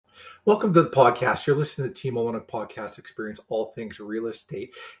Welcome to the podcast. You're listening to Team Olin Podcast Experience, all things real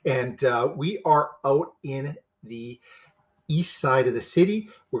estate. And we are out in the east side of the city.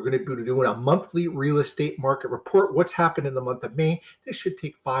 We're going to be doing a monthly real estate market report. What's happened in the month of May? This should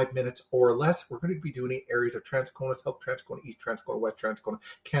take 5 minutes or less. We're going to be doing areas of Transcona, South Transcona, East Transcona, West Transcona,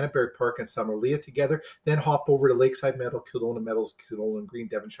 Canterbury Park, and Summerlea together. Then hop over to Lakeside Meadow, Kildonan Meadows, Kildonan Green,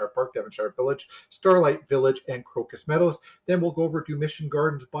 Devonshire Park, Devonshire Village, Starlight Village, and Crocus Meadows. Then we'll go over to Mission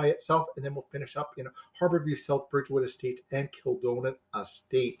Gardens by itself, and then we'll finish up in Harborview, South Bridgewood Estates, and Kildonan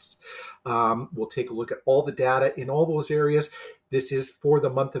Estates. We'll take a look at all the data in all those areas. This is for the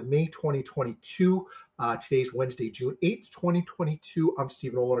month of May 2022. Today's Wednesday, June 8th, 2022. I'm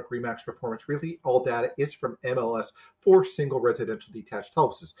Stephen Olin at Remax Performance Realty. All data is from MLS for single residential detached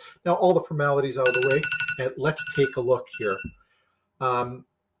houses. Now, all the formalities out of the way, and let's take a look here.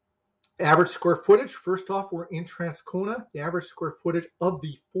 Average square footage, first off, we're in Transcona. The average square footage of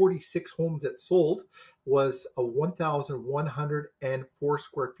the 46 homes that sold was 1,104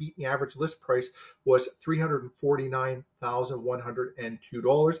 square feet. The average list price was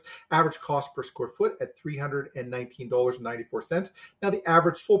 $349,102. Average cost per square foot at $319.94. Now, the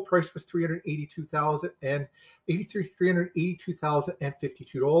average sold price was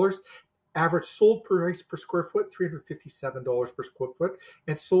 $382,052. Average sold price per square foot, $357 per square foot,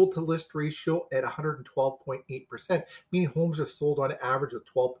 and sold to list ratio at 112.8%, meaning homes have sold on average of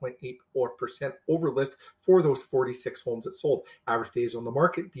 12.84% over list for those 46 homes that sold. Average days on the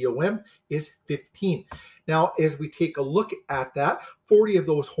market, DOM, is 15. Now, as we take a look at that, 40 of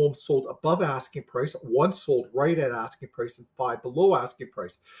those homes sold above asking price, one sold right at asking price, and 5 below asking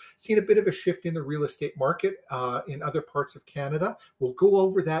price. Seen a bit of a shift in the real estate market in other parts of Canada. We'll go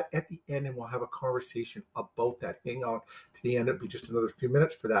over that at the end, and we'll have a conversation about that. Hang on to the end. It'll be just another few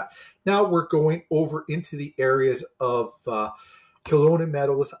minutes for that. Now we're going over into the areas of Kildonan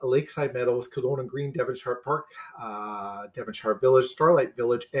Meadows, Lakeside Meadows, Kildonan Green, Devonshire Park, Devonshire Village, Starlight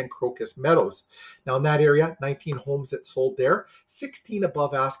Village, and Crocus Meadows. Now in that area, 19 homes that sold there, 16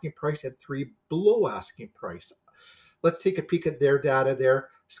 above asking price and 3 below asking price. Let's take a peek at their data there.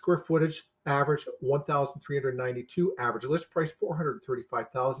 Square footage, average 1,392. Average list price,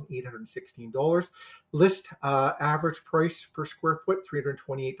 $435,816. List average price per square foot,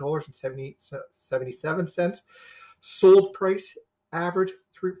 $328.77. Sold price, average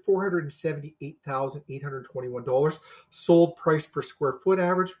 $478,821. Sold price per square foot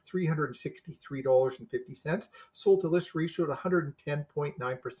average $363.50. Sold to list ratio at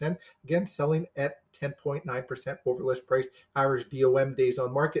 110.9%. Again, selling at 10.9% over list price. Average DOM days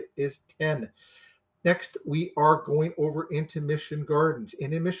on market is 10. Next, we are going over into Mission Gardens.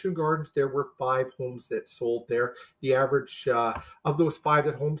 And in Mission Gardens, there were 5 homes that sold there. The average of those 5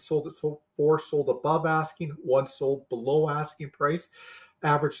 that homes sold, 4 sold above asking, 1 sold below asking price.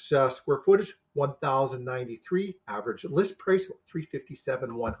 Average square footage, 1,093. Average list price,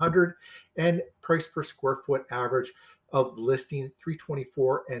 $357,100. And price per square foot average of listing,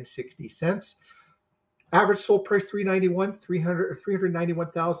 $324.60. Average sold price,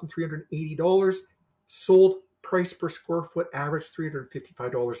 $391,380. Sold price per square foot average,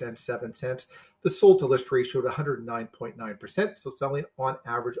 $355.07. The sold to list ratio at 109.9%, so selling on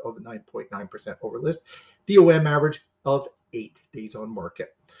average of 9.9% over list. DOM average of 8 days on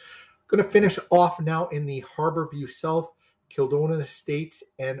market. Going to finish off now in the Harborview South, Kildonan Estates,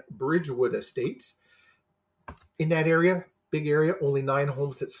 and Bridgewood Estates. In that area, big area, only 9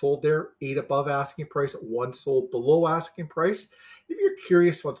 homes that sold there, 8 above asking price, 1 sold below asking price. If you're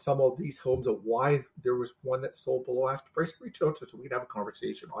curious on some of these homes of why there was one that sold below asking price, reach out to us so we can have a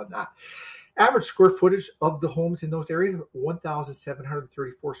conversation on that. Average square footage of the homes in those areas,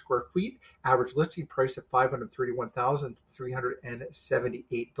 1,734 square feet. Average listing price of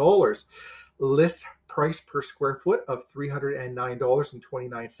 $531,378. List price per square foot of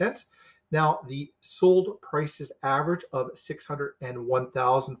 $309.29. Now, the sold prices average of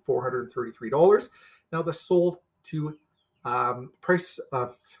 $601,433. Now, the sold to price,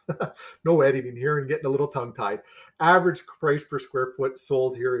 no editing here and getting a little tongue-tied. Average price per square foot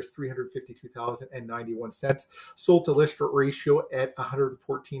sold here is $352,091. Sold to list ratio at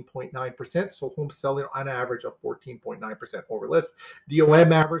 114.9%. So homes selling on average of 14.9% over list.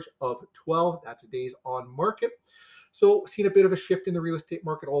 DOM average of 12. That's days on market. So seen a bit of a shift in the real estate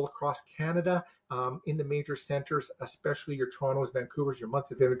market all across Canada, in the major centers, especially your Toronto's, Vancouver's, your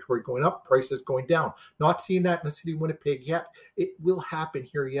months of inventory going up, prices going down. Not seeing that in the city of Winnipeg yet. It will happen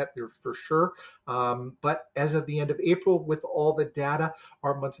here yet, there for sure. But as of the end of April, with all the data,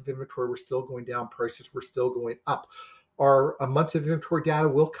 our months of inventory were still going down, prices were still going up. Our months of inventory data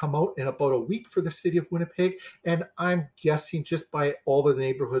will come out in about a week for the city of Winnipeg, and I'm guessing just by all the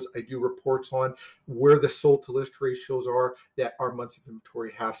neighborhoods I do reports on where the sold to list ratios are, that our months of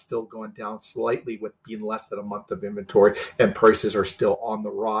inventory have still gone down slightly, with being less than a month of inventory, and prices are still on the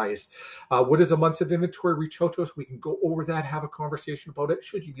rise. What is a month of inventory? Reach out to us. We can go over that, have a conversation about it.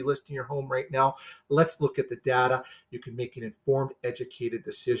 Should you be listing your home right now, let's look at the data. You can make an informed, educated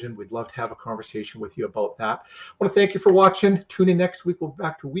decision. We'd love to have a conversation with you about that. I want to thank you for watching. Tune in next week. We'll be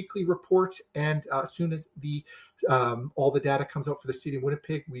back to weekly reports, and as soon as all the data comes out for the city of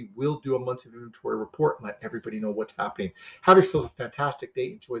Winnipeg, we will do a months of inventory report and let everybody know what's happening. Have yourselves a fantastic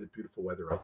day. Enjoy the beautiful weather out.